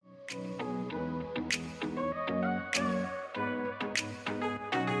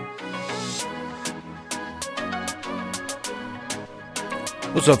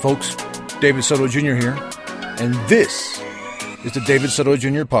What's up, folks? David Soto Jr. here, and this is the David Soto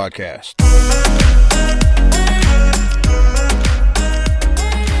Jr. podcast.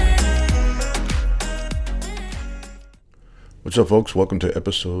 What's up, folks? Welcome to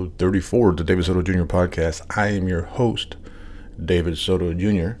episode 34 of the David Soto Jr. podcast. I am your host, David Soto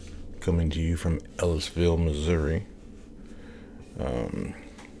Jr., coming to you from Ellisville, Missouri.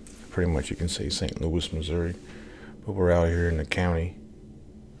 Pretty much you can say St. Louis, Missouri, but we're out here in the county.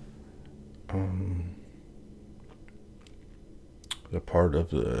 The part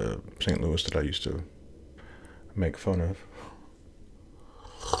of the St. Louis that I used to make fun of.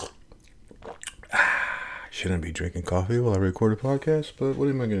 Shouldn't be drinking coffee while I record a podcast, but what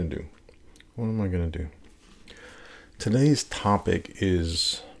am I going to do? Today's topic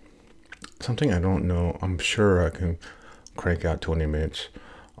is something I don't know. I'm sure I can crank out 20 minutes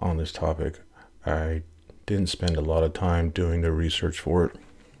on this topic. I didn't spend a lot of time doing the research for it.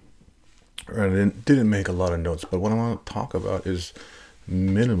 I didn't make a lot of notes, but what I want to talk about is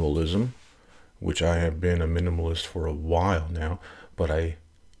minimalism, which I have been a minimalist for a while now, but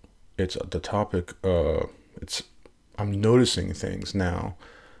it's the topic, I'm noticing things now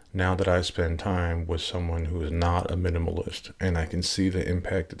that I spend time with someone who is not a minimalist, and I can see the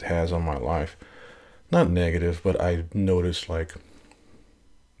impact it has on my life. Not negative, but I notice like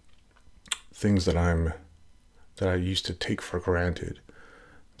things that I used to take for granted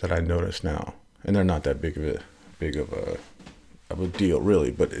that I notice now, and they're not that big of a deal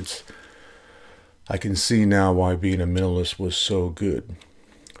really, but I can see now why being a minimalist was so good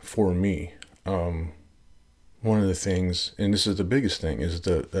for me. One of the things, and this is the biggest thing, is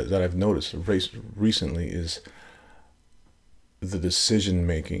that I've noticed recently is the decision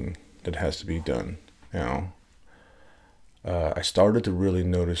making that has to be done now. I started to really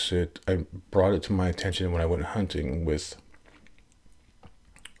notice it. I brought it to my attention when I went hunting with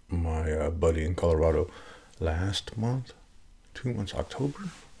my buddy in Colorado last month, 2 months, October.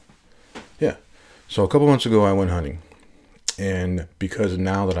 Yeah. So a couple months ago I went hunting, and because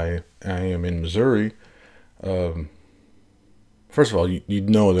now that I am in Missouri, first of all, you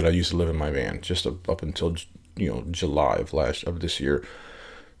know that I used to live in my van just up until July of this year.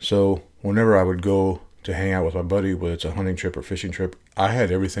 So whenever I would go to hang out with my buddy, whether it's a hunting trip or fishing trip, I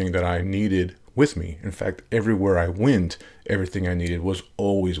had everything that I needed with me. In fact, everywhere I went, everything I needed was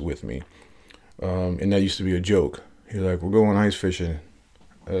always with me. And that used to be a joke. He's like, "We're going ice fishing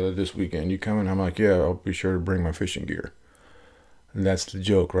this weekend. You coming?" I'm like, "Yeah, I'll be sure to bring my fishing gear." And that's the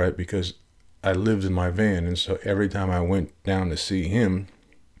joke, right? Because I lived in my van, and so every time I went down to see him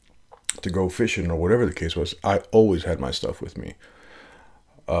to go fishing or whatever the case was, I always had my stuff with me.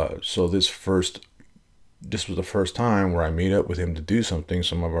 So this was the first time where I meet up with him to do some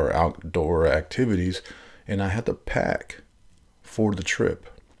of our outdoor activities, and I had to pack for the trip.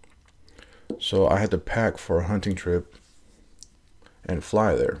 So I had to pack for a hunting trip and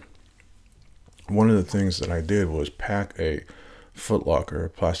fly there. One of the things that I did was pack a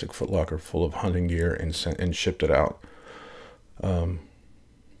plastic footlocker full of hunting gear and shipped it out.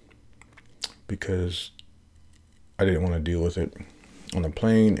 Because I didn't want to deal with it on the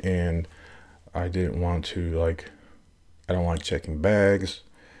plane, and I didn't want to, I don't like checking bags,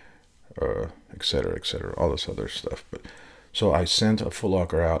 et cetera, all this other stuff. But so I sent a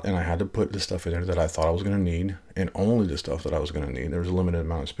footlocker out, and I had to put the stuff in there that I thought I was going to need, and only the stuff that I was going to need. There was a limited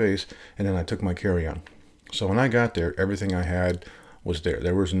amount of space, and then I took my carry-on. So when I got there, everything I had was there.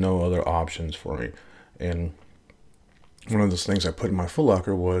 There was no other options for me. And one of those things I put in my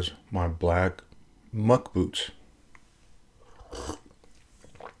footlocker was my black muck boots.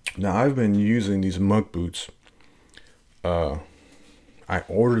 Now, I've been using these muck boots. I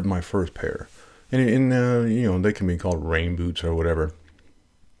ordered my first pair. And they can be called rain boots or whatever.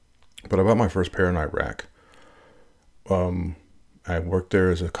 But I bought my first pair in Iraq. I worked there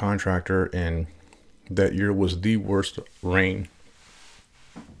as a contractor, and that year was the worst rain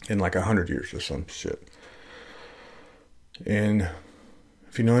in 100 years or some shit. And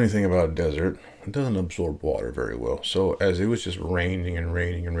if you know anything about a desert, it doesn't absorb water very well. So as it was just raining and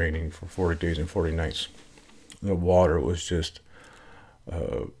raining and raining for 40 days and 40 nights, the water was just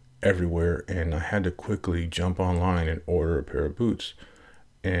everywhere. And I had to quickly jump online and order a pair of boots.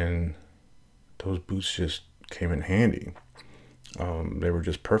 And those boots just came in handy. They were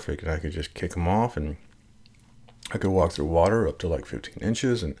just perfect, and I could just kick them off, and I could walk through water up to 15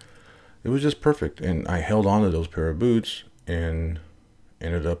 inches, and it was just perfect. And I held on to those pair of boots, and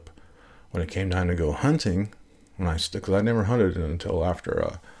ended up, when it came time to go hunting, because I never hunted until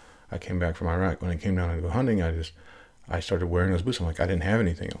after I came back from Iraq. When I came down to go hunting, I started wearing those boots. I'm like, I didn't have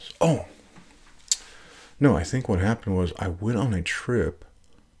anything else. Oh, no, I think what happened was I went on a trip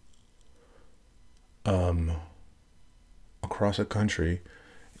um, across the country,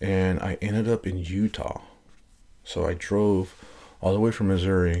 and I ended up in Utah. So I drove all the way from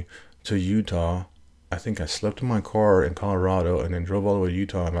Missouri to Utah. I think I slept in my car in Colorado and then drove all the way to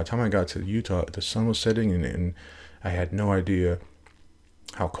Utah. And by the time I got to Utah, the sun was setting, and I had no idea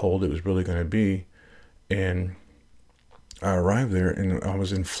how cold it was really going to be. And I arrived there and I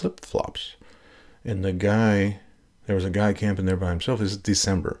was in flip flops. And there was a guy camping there by himself. This is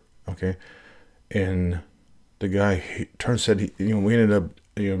December, okay? And the guy we ended up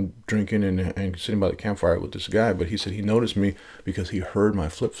drinking and sitting by the campfire with this guy, but he said he noticed me because he heard my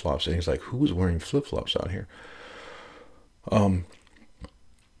flip flops, and he's like, "Who's wearing flip flops out here?"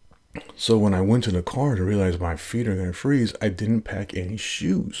 So when I went to the car to realize my feet are gonna freeze, I didn't pack any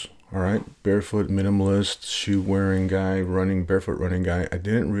shoes. All right, barefoot minimalist shoe wearing guy, barefoot running guy. I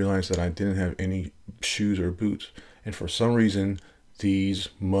didn't realize that I didn't have any shoes or boots, and for some reason, these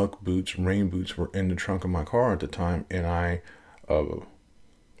muck boots, rain boots, were in the trunk of my car at the time, and I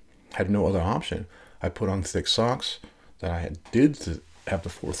had no other option. I put on thick socks that did have the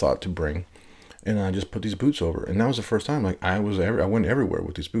forethought to bring, and I just put these boots over. And that was the first time I went everywhere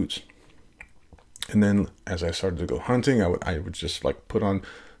with these boots. And then as I started to go hunting, I would just put on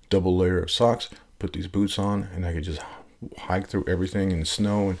double layer of socks, put these boots on, and I could just hike through everything in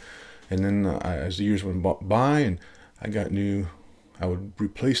snow. And then as the years went by, and I would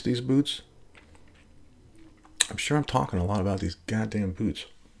replace these boots. I'm sure I'm talking a lot about these goddamn boots.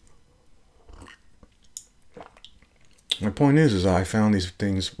 My point is I found these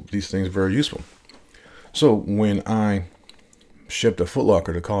things very useful. So when I shipped a Foot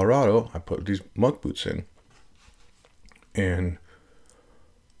Locker to Colorado, I put these muck boots in. And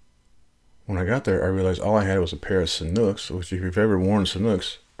when I got there, I realized all I had was a pair of Sanooks, which if you've ever worn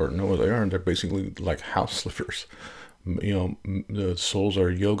Sanooks or know what they are, they're basically like house slippers. The soles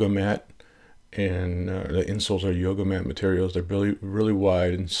are yoga mat, and the insoles are yoga mat materials. They're really, really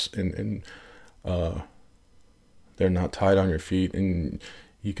wide, and they're not tied on your feet, and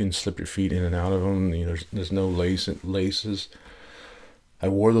you can slip your feet in and out of them. There's no laces. I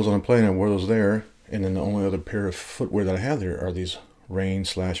wore those on a plane. I wore those there, and then the only other pair of footwear that I have there are these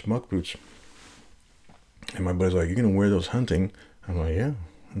rain/muck boots. And my buddy's like, "You're gonna wear those hunting?" I'm like, "Yeah,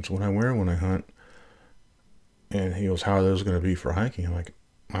 that's what I wear when I hunt." And he goes, "How are those gonna be for hiking?" I'm like,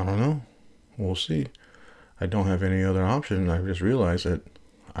 "I don't know. We'll see. I don't have any other option." I just realized that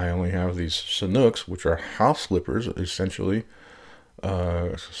I only have these Sanooks, which are house slippers, essentially.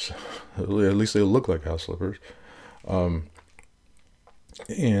 At least they look like house slippers.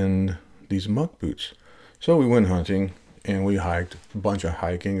 And these muck boots. So we went hunting, and we hiked a bunch of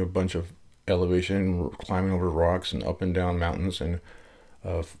elevation, climbing over rocks and up and down mountains, and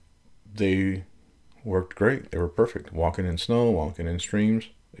they worked great. They were perfect. Walking in snow, walking in streams.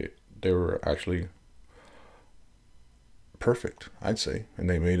 They were actually perfect, I'd say. And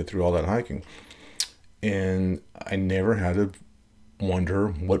they made it through all that hiking. And I never had to wonder,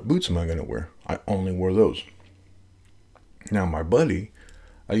 what boots am I going to wear? I only wore those. Now my buddy,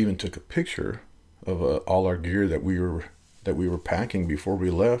 I even took a picture of all our gear that we were packing before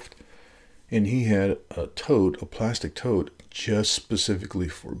we left, and he had a plastic tote, just specifically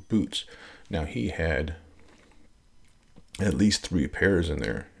for boots. Now he had at least 3 pairs in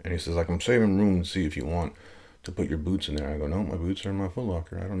there, and he says, "I'm saving room to see if you want to put your boots in there." I go, "No, my boots are in my Foot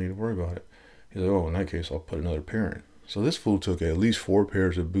Locker. I don't need to worry about it." He's like, "Oh, in that case, I'll put another pair in." So this fool took at least 4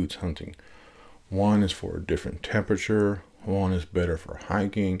 pairs of boots hunting. One is for a different temperature. One is better for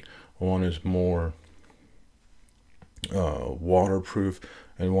hiking. One is more waterproof.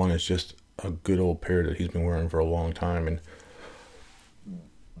 And one is just a good old pair that he's been wearing for a long time.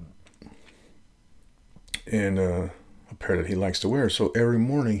 And a pair that he likes to wear. So every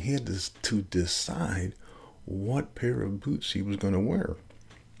morning he had to decide what pair of boots he was going to wear.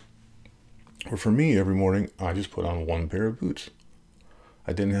 Or for me, every morning I just put on one pair of boots.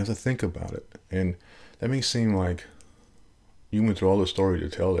 I didn't have to think about it. And that may seem like you went through all the story to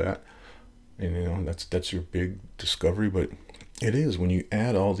tell that, and that's your big discovery, but it is when you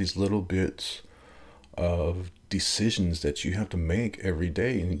add all these little bits of decisions that you have to make every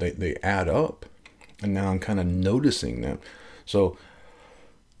day, and they add up. And now I'm kind of noticing them. So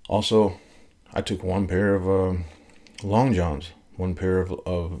also, I took one pair of long johns, one pair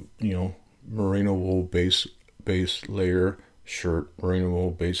of merino wool base layer shirt, merino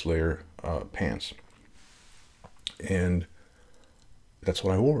wool base layer pants, and that's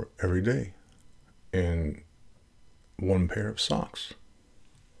what I wore every day, and one pair of socks.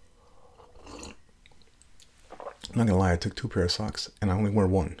 I'm not gonna lie, I took 2 pairs of socks and I only wear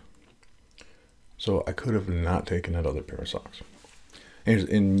one. So I could have not taken that other pair of socks.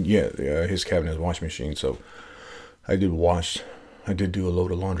 And yeah, his cabinet is a washing machine. So I did wash, I did do a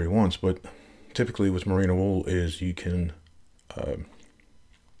load of laundry once, but typically with merino wool is you can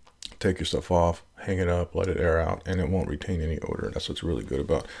take your stuff off, hang it up, let it air out, and it won't retain any odor. That's what's really good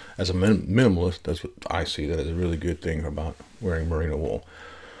about. As a minimalist, that's what I see. That is a really good thing about wearing merino wool.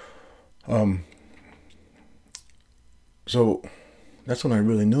 So that's when I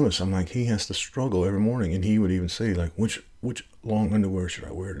really noticed. I'm like, he has to struggle every morning, and he would even say like, which long underwear should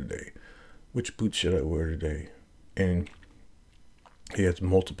I wear today? Which boots should I wear today? And he has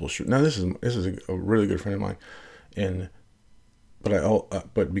multiple shoes. Now this is a really good friend of mine, and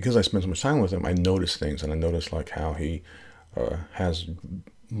but because I spent so much time with him, I noticed things, and I noticed like how he has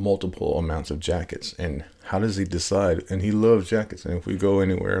multiple amounts of jackets, and how does he decide? And he loves jackets, and if we go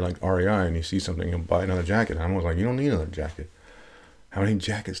anywhere like REI and you see something, he'll buy another jacket. And I'm always like, you don't need another jacket. How many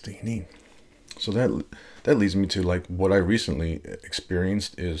jackets do you need? So that leads me to like what I recently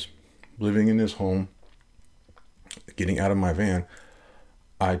experienced is living in this home, getting out of my van.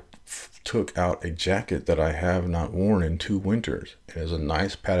 I took out a jacket that I have not worn in 2 winters. It is a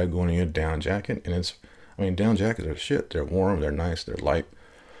nice Patagonia down jacket, and down jackets are shit. They're warm, they're nice, they're light.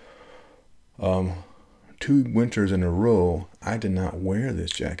 2 winters in a row, I did not wear this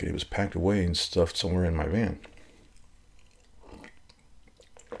jacket. It was packed away and stuffed somewhere in my van.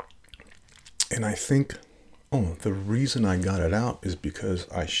 And I think, the reason I got it out is because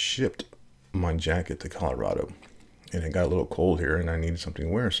I shipped my jacket to Colorado. And it got a little cold here, and I needed something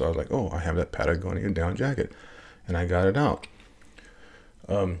to wear. So I was like, I have that Patagonia down jacket. And I got it out.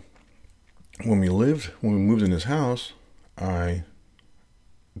 When we moved in this house, I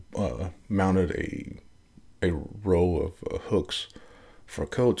mounted a row of hooks for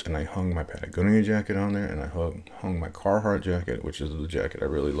coats, and I hung my Patagonia jacket on there, and I hung my Carhartt jacket, which is the jacket I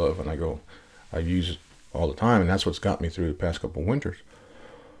really love, and I use it all the time, and that's what's got me through the past couple winters.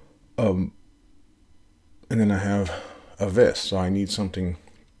 And then I have a vest, so I need something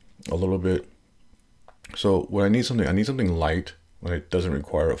a little bit. So when I need something light when it doesn't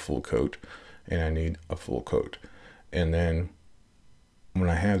require a full coat, and I need a full coat. And then when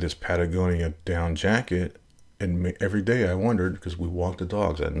I have this Patagonia down jacket, and every day I wondered, because we walk the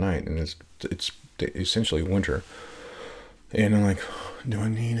dogs at night, and it's essentially winter, and I'm like, do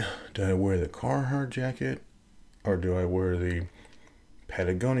I wear the Carhartt jacket, or do I wear the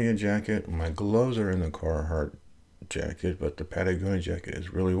Patagonia jacket? My gloves are in the Carhartt jacket, but the Patagonia jacket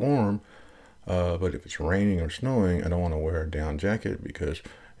is really warm. But if it's raining or snowing, I don't want to wear a down jacket because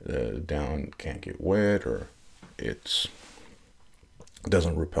the down can't get wet, or it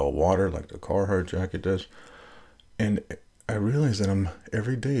doesn't repel water like the Carhartt jacket does. And I realize that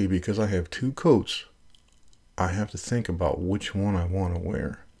every day, because I have 2 coats, I have to think about which one I want to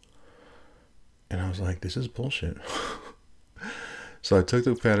wear. And I was like, this is bullshit. So I took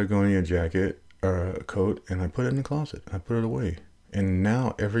the Patagonia jacket coat, and I put it in the closet. I put it away. And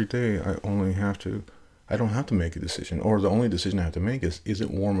now every day I don't have to make a decision. Or the only decision I have to make is it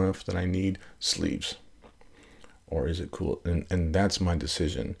warm enough that I need sleeves? Or is it cool? And that's my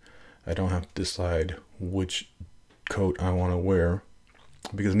decision. I don't have to decide which coat I want to wear,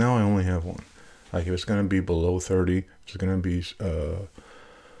 because now I only have one. Like if it's going to be below 30, if it's going to be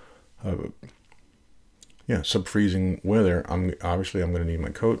sub-freezing weather, I'm going to need my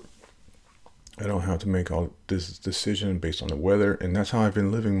coat. I don't have to make all this decision based on the weather, and that's how I've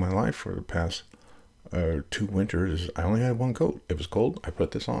been living my life for the past 2 winters. I only had one coat. If it's cold, I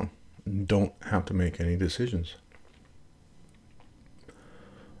put this on. Don't have to make any decisions.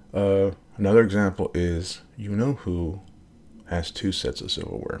 Another example is, who has 2 sets of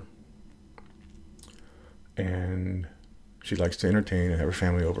silverware, and she likes to entertain and have her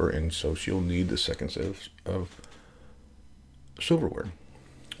family over, and so she'll need the second set of silverware,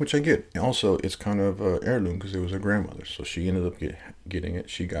 which I get. Also, it's kind of heirloom because it was her grandmother's, so she ended up getting it.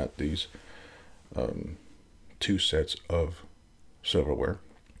 She got these 2 sets of silverware.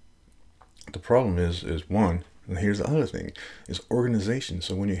 The problem is one, and here's the other thing, is organization.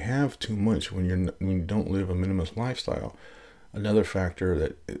 So when you have too much, when you don't live a minimalist lifestyle, another factor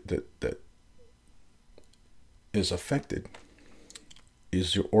that is affected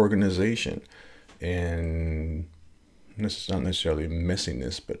is your organization. And this is not necessarily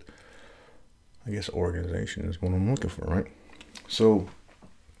messiness, but I guess organization is what I'm looking for, right? So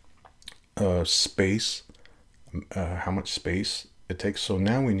space, how much space it takes. So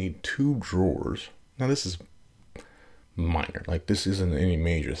now we need 2 drawers. Now this is minor, like this isn't any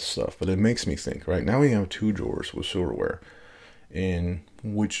major stuff, but it makes me think, right? Now we have 2 drawers with silverware, and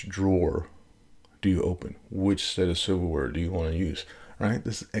which drawer do you open? Which set of silverware do you want to use, right?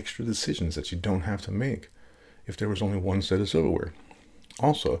 This is extra decisions that you don't have to make if there was only one set of silverware.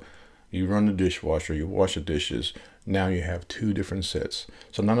 Also, you run the dishwasher, you wash the dishes. Now you have two different sets.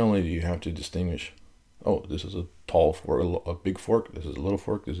 So not only do you have to distinguish, oh, this is a tall fork, a big fork, this is a little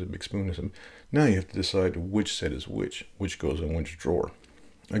fork, this is a big spoon. Now you have to decide which set is which goes in which drawer.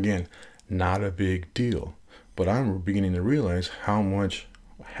 Again, not a big deal. But I'm beginning to realize how much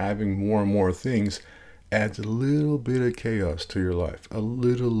having more and more things adds a little bit of chaos to your life. A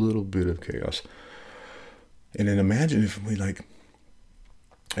little bit of chaos. And then imagine if we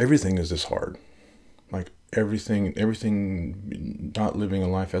everything is this hard. Like everything, not living a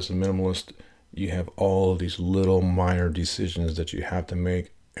life as a minimalist, you have all of these little minor decisions that you have to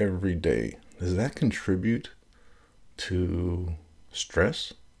make every day. Does that contribute to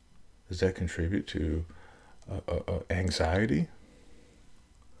stress? Does that contribute to anxiety?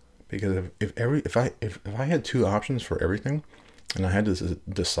 Because if I had two options for everything, and I had to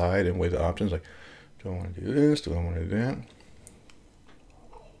decide and weigh the options, like, do I want to do this? Do I want to do that?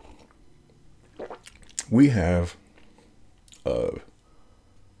 We have,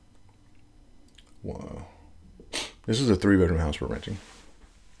 wow, this is a 3-bedroom house we're renting.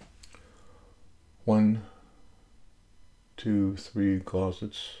 1, 2, 3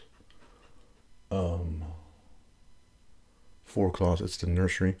 closets. 4 closets, the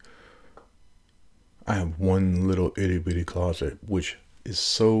nursery. I have one little itty bitty closet, which is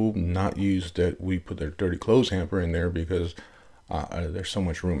so not used that we put their dirty clothes hamper in there because there's so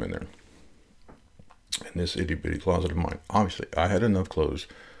much room in there. In this itty bitty closet of mine, obviously, I had enough clothes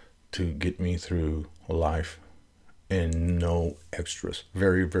to get me through life and no extras.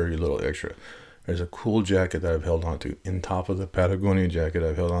 Very, very little extra. There's a cool jacket that I've held on to. In top of the Patagonia jacket,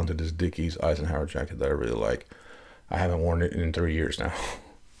 I've held on to this Dickies Eisenhower jacket that I really like. I haven't worn it in 3 years now,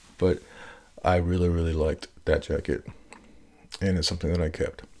 but I really, really liked that jacket, and it's something that I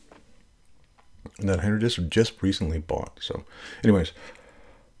kept. And that Henry just recently bought. So, anyways,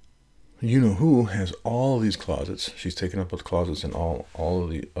 you know who has all these closets. She's taken up with closets in all of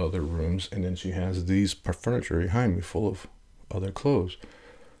the other rooms, and then she has these furniture behind me full of other clothes.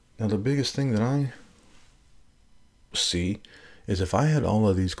 Now, the biggest thing that I see is if I had all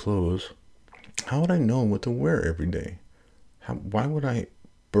of these clothes, how would I know what to wear every day? Why would I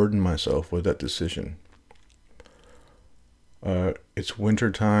burden myself with that decision? It's winter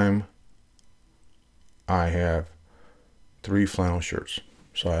time. I have 3 flannel shirts.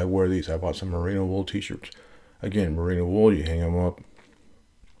 So I wear these. I bought some merino wool t-shirts. Again, merino wool, you hang them up.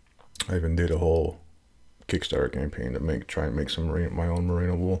 I even did a whole Kickstarter campaign to try and make some my own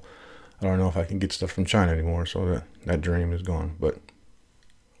merino wool. I don't know if I can get stuff from China anymore, so that dream is gone. But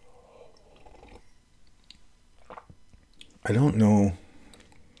I don't know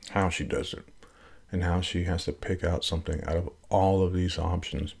how she does it and how she has to pick out something out of all of these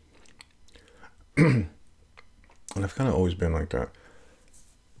options. And I've kind of always been like that.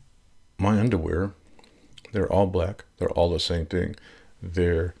 My underwear, they're all black. They're all the same thing.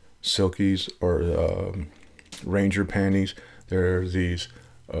 They're silkies or ranger panties. They're these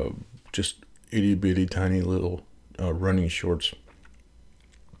just itty bitty tiny little running shorts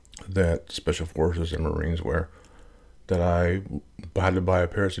that Special Forces and Marines wear. That I had to buy a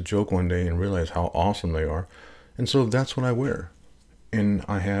pair as a joke one day and realize how awesome they are. And so that's what I wear. And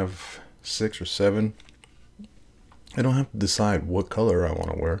I have 6 or 7. I don't have to decide what color I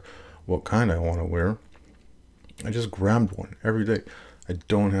want to wear, what kind I want to wear. I just grabbed one every day. I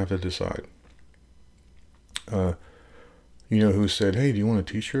don't have to decide. You know who said, hey, do you want a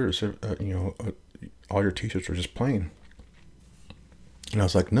t-shirt? Or said, all your t-shirts are just plain. And I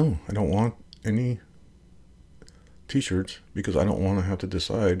was like, no, I don't want any t-shirts because I don't want to have to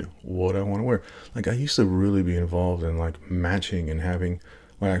decide what I want to wear. Like, I used to really be involved in like matching and having,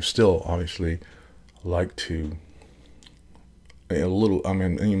 well, I still obviously like to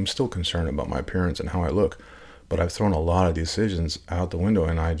I'm still concerned about my appearance and how I look, but I've thrown a lot of decisions out the window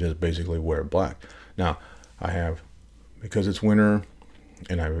and I just basically wear black. Now, because it's winter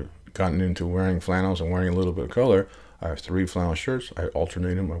and I've gotten into wearing flannels and wearing a little bit of color, I have 3 flannel shirts. I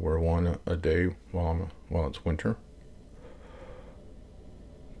alternate them. I wear one a day while it's winter.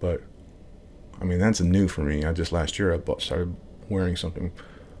 But, that's new for me. Last year I started wearing something.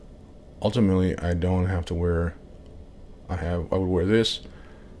 Ultimately, I don't have to wear, I would wear this,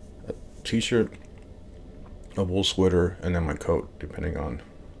 a t-shirt, a wool sweater, and then my coat,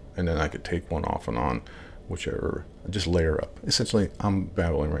 and then I could take one off and on, whichever, just layer up. Essentially, I'm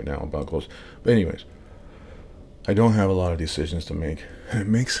babbling right now about clothes. But anyways, I don't have a lot of decisions to make, and it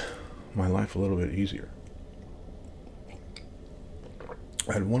makes my life a little bit easier.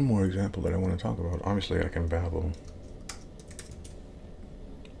 I had one more example that I want to talk about. Obviously, I can babble.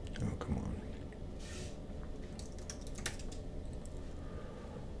 Oh, come on.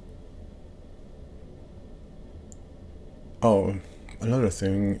 Oh, another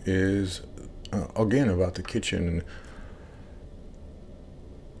thing is, again, about the kitchen.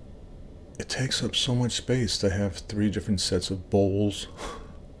 It takes up so much space to have three different sets of bowls.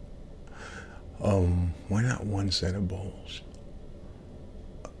 Why not one set of bowls?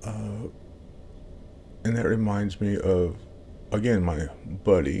 And that reminds me of, again, my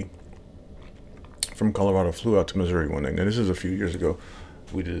buddy from Colorado flew out to Missouri one night. Now, this is a few years ago.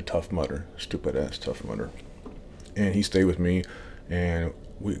 We did a Tough Mudder, stupid ass Tough Mudder. And he stayed with me, and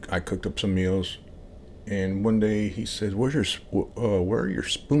I cooked up some meals. And one day he says, where are your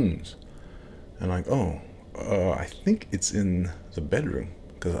spoons? And I'm like, oh, I think it's in the bedroom,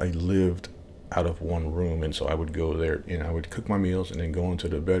 because I lived out of one room, and so I would go there and I would cook my meals and then go into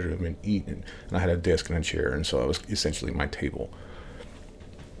the bedroom and eat, and I had a desk and a chair, and so it was essentially my table.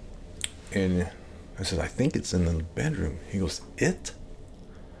 And I said, I think it's in the bedroom. He goes, it?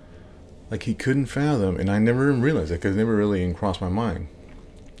 Like, he couldn't fathom, and I never even realized it because it never really even crossed my mind.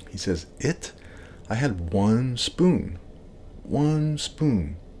 He says, it? I had one spoon. One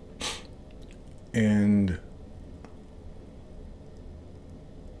spoon. And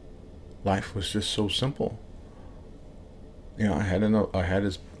life was just so simple. You know, I had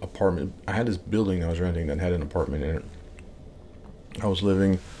this apartment, I had this building I was renting that had an apartment in it. I was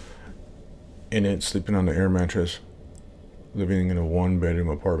living in it, sleeping on the air mattress, living in a one-bedroom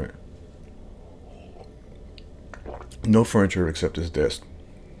apartment. No furniture except this desk.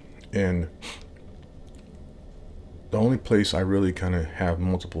 And the only place I really kind of have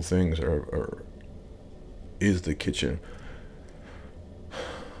multiple things is the kitchen.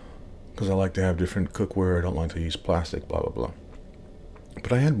 Because I like to have different cookware. I don't like to use plastic, blah, blah, blah.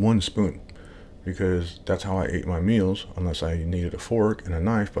 But I had one spoon because that's how I ate my meals, unless I needed a fork and a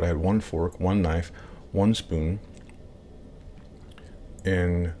knife. But I had one fork, one knife, one spoon.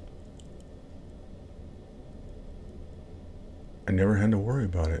 And I never had to worry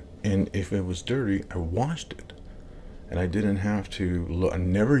about it. And if it was dirty, I washed it. And I didn't have to I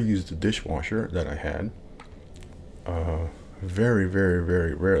never used the dishwasher that I had. Very, very,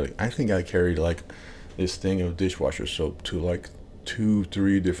 very rarely. I think I carried like this thing of dishwasher soap to like 2,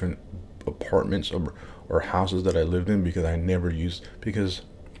 3 different apartments or houses that I lived in, because I never used, because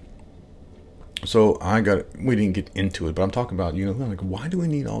so we didn't get into it, but I'm talking about, like, why do we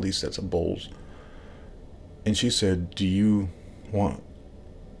need all these sets of bowls? And she said, do you want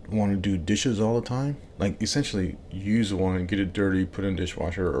to do dishes all the time? Like, essentially use one, get it dirty, put it in the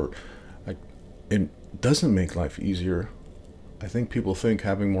dishwasher, or like, it doesn't make life easier. I think people think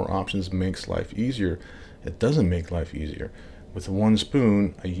having more options makes life easier. It doesn't make life easier. With one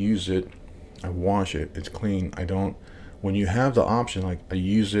spoon, I use it, I wash it, it's clean. When you have the option, like, I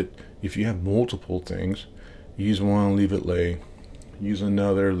use it, if you have multiple things, use one, leave it lay, use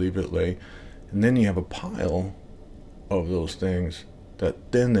another, leave it lay, and then you have a pile of those things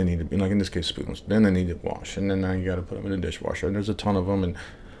that then they need to be, like in this case, spoons, then they need to wash, and then now you got to put them in the dishwasher, and there's a ton of them, and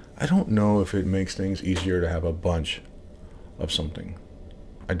I don't know if it makes things easier to have a bunch of something.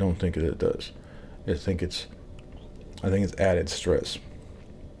 I don't think it does. I think it's added stress.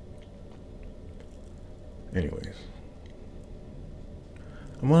 Anyways,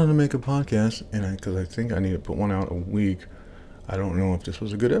 I wanted to make a podcast, and because I think I need to put one out a week. I don't know if this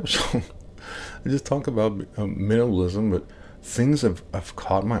was a good episode. I just talk about minimalism, but things have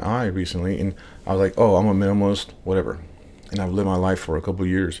caught my eye recently, and I was like, oh, I'm a minimalist, whatever. And I've lived my life for a couple of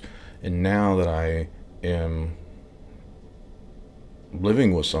years, and now that I am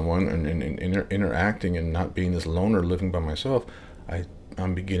living with someone and interacting and not being this loner living by myself,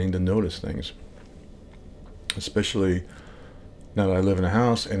 I'm beginning to notice things. Especially now that I live in a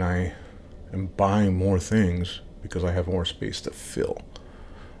house and I am buying more things because I have more space to fill.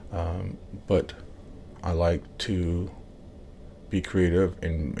 But I like to be creative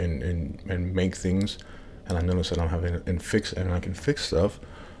and make things, and I notice that I'm having and I can fix stuff.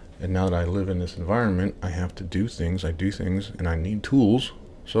 And now that I live in this environment, I have to do things. I do things, and I need tools.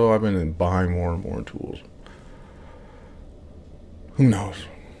 So I've been buying more and more tools. Who knows?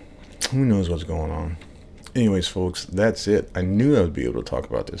 Who knows what's going on? Anyways, folks, that's it. I knew I would be able to talk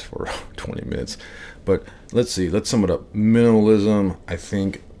about this for 20 minutes. But let's see. Let's sum it up. Minimalism, I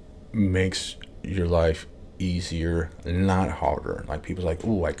think, makes your life easier, not harder. Like, people's like,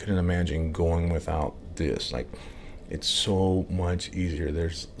 oh, I couldn't imagine going without this. Like, it's so much easier.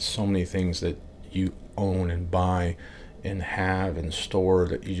 There's so many things that you own and buy and have and store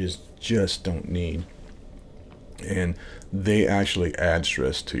that you just don't need. And they actually add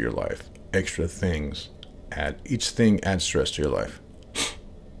stress to your life. Extra things each thing adds stress to your life.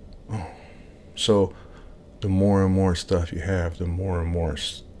 So the more and more stuff you have, the more and more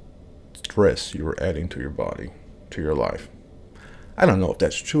stress you are adding to your body. to your life. I don't know if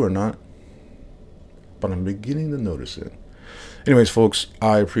that's true or not, but I'm beginning to notice it. Anyways, folks,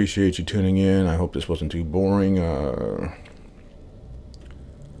 I appreciate you tuning in. I hope this wasn't too boring.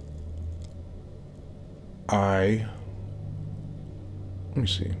 Let me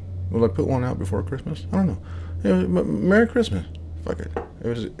see. Will I put one out before Christmas? I don't know. Yeah, Merry Christmas. Fuck it.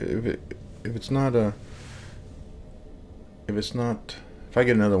 If I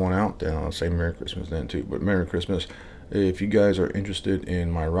get another one out, then I'll say Merry Christmas then too. But Merry Christmas. If you guys are interested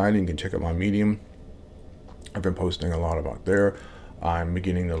in my writing, you can check out my Medium. I've been posting a lot about there. I'm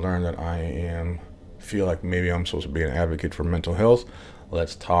beginning to learn that feel like maybe I'm supposed to be an advocate for mental health.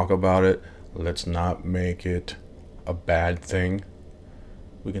 Let's talk about it. Let's not make it a bad thing.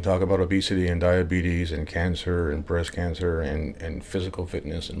 We can talk about obesity and diabetes and cancer and breast cancer and physical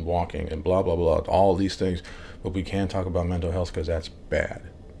fitness and walking and blah, blah, blah, all these things. But we can't talk about mental health because that's bad,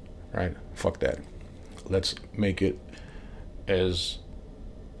 right? Fuck that. Let's make it as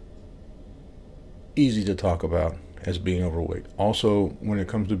easy to talk about as being overweight. Also, when it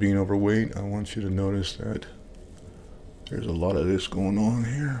comes to being overweight, I want you to notice that there's a lot of this going on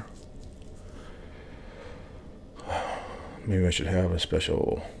here. Maybe I should have a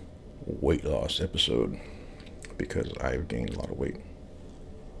special weight loss episode because I've gained a lot of weight.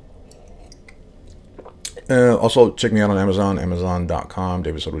 Also, check me out on Amazon, amazon.com,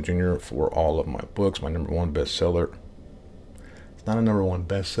 David Soto Jr. for all of my books. My number one bestseller. It's not a number one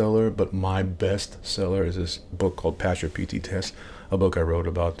bestseller, but my best seller is this book called Pass Your PT Test, a book I wrote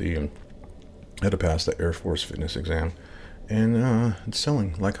about how to pass the Air Force fitness exam. And it's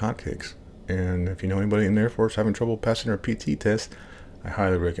selling like hotcakes. And if you know anybody in the Air Force having trouble passing their PT test, I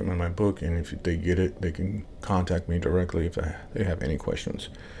highly recommend my book. And if they get it, they can contact me directly if they have any questions.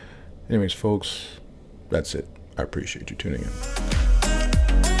 Anyways, folks, that's it. I appreciate you tuning in.